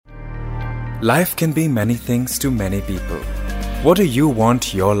Life can be many things to many people. What do you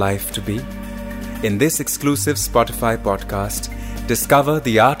want your life to be? In this exclusive Spotify podcast, discover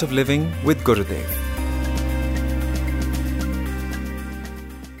the art of living with Gurudev.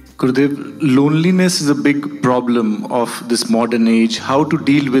 Gurudev, loneliness is a big problem of this modern age. How to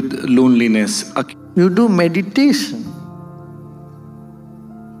deal with loneliness? You do meditation.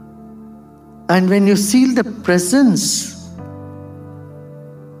 And when you feel the presence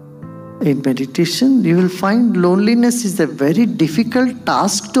in meditation, you will find loneliness is a very difficult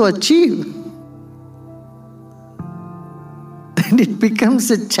task to achieve. And it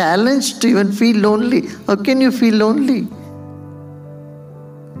becomes a challenge to even feel lonely. How can you feel lonely?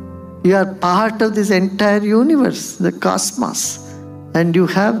 You are part of this entire universe, the cosmos. And you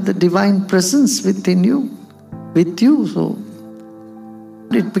have the divine presence within you, with you. So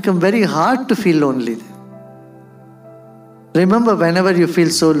it becomes very hard to feel lonely. Remember, whenever you feel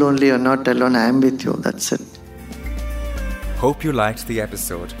so lonely, you're not alone. I am with you. That's it. Hope you liked the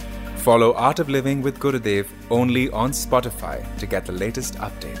episode. Follow Art of Living with Gurudev only on Spotify to get the latest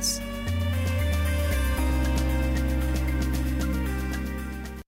updates.